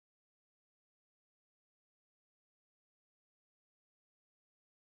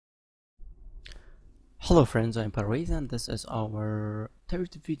Hello friends, I'm Parvez and this is our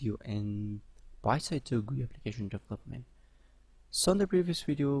third video in Pyside2 GUI application development. So in the previous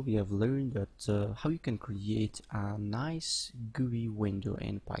video we have learned that how you can create a nice GUI window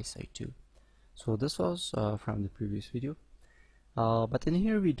in Pyside2. So this was from the previous video, but in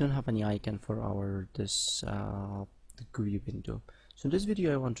here we don't have any icon for our this the GUI window. So in this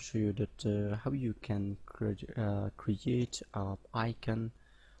video I want to show you that how you can create an icon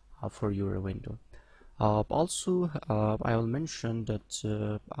for your window. I will mention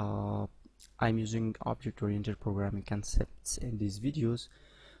that I'm using object-oriented programming concepts in these videos.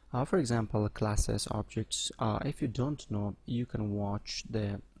 For example, classes, objects. If you don't know, you can watch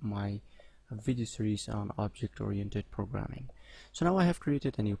my video series on object-oriented programming. So now I have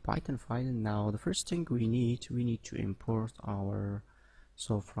created a new Python file. Now the first thing we need to import our.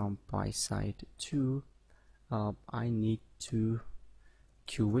 So from Pyside2, I need to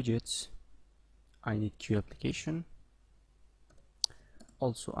QWidgets. I need Q application.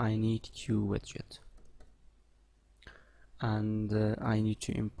 Also I need Q widget, and I need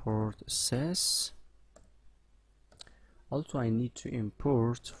to import sys. Also I need to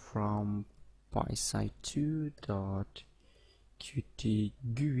import from Pyside2 Qt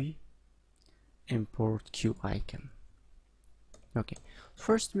GUI import Q icon. Okay,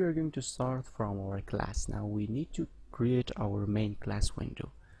 first we are going to start from our class. Now we need to create our main class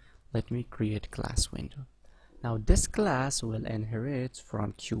window. Let me create class window. Now this class will inherit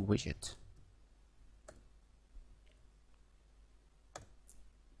from QWidget.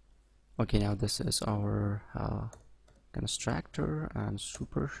 Okay, now this is our constructor and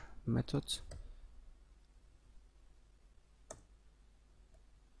super method.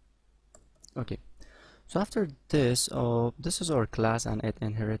 Okay, so after this, this is our class and it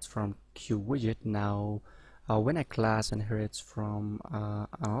inherits from QWidget. Now when a class inherits from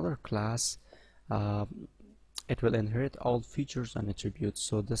another class, it will inherit all features and attributes.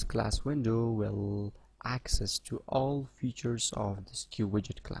 So this class window will access to all features of this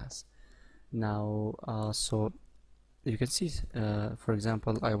QWidget class. Now so you can see, for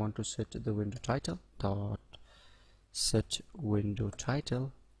example, I want to set the window title dot set window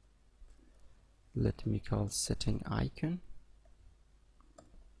title. Let me call setting icon.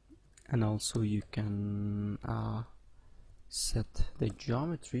 And also you can set the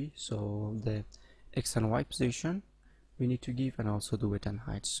geometry, so the X and Y position we need to give, and also the width and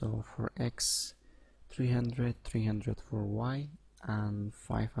height. So for X 300 for Y, and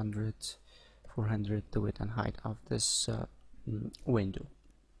 500 400 the width and height of this window.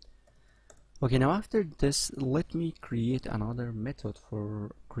 Okay, now after this let me create another method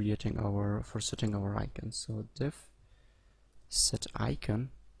for setting our icon. So div set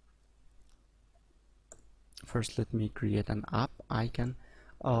icon. First let me create an app icon.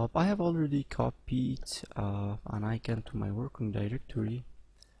 I have already copied an icon to my working directory,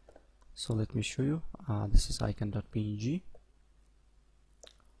 so let me show you. This is icon.png.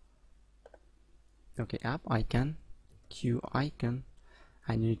 okay, app icon, Q icon,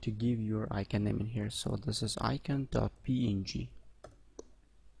 and you need to give your icon name in here. So this is icon.png,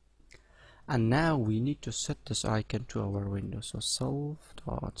 and now we need to set this icon to our window. So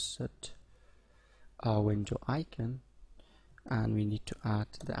self.set window icon, and we need to add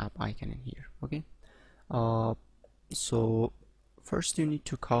the app icon in here. Okay, so first you need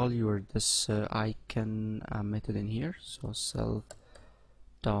to call your this icon method in here. So self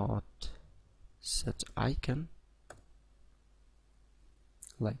dot set icon,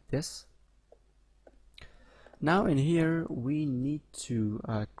 like this. Now in here we need to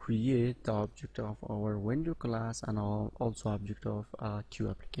create the object of our window class and also object of Q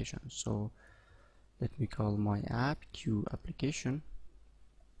application. So let me call my app Q application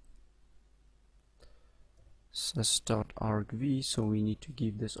sys.argv. So we need to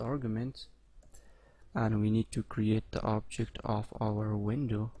give this argument, and we need to create the object of our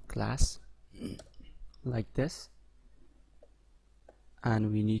window class like this,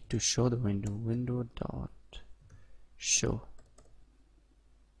 and we need to show the window dot show.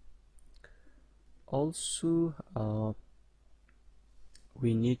 Also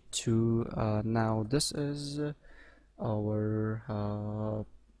we need to now this is our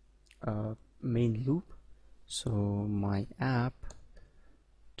main loop. So my app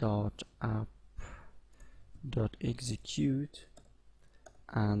dot execute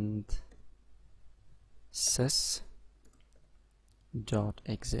and sys dot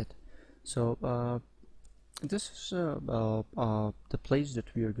exit. So this is the place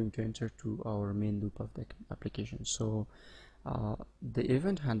that we are going to enter to our main loop of the application. So the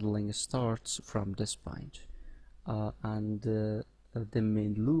event handling starts from this point, and the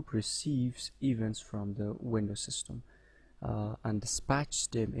main loop receives events from the Windows system and dispatches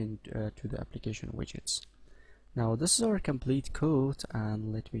them into the application widgets. Now this is our complete code,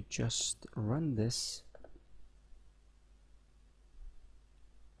 and let me just run this.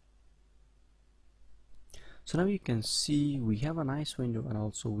 So now you can see we have a nice window, and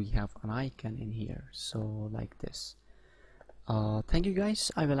also we have an icon in here, so like this. Thank you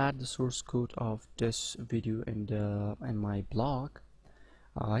guys. I will add the source code of this video in my blog.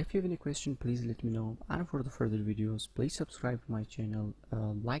 If you have any question, please let me know, and for the further videos please subscribe to my channel,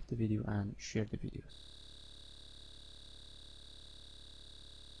 like the video and share the videos.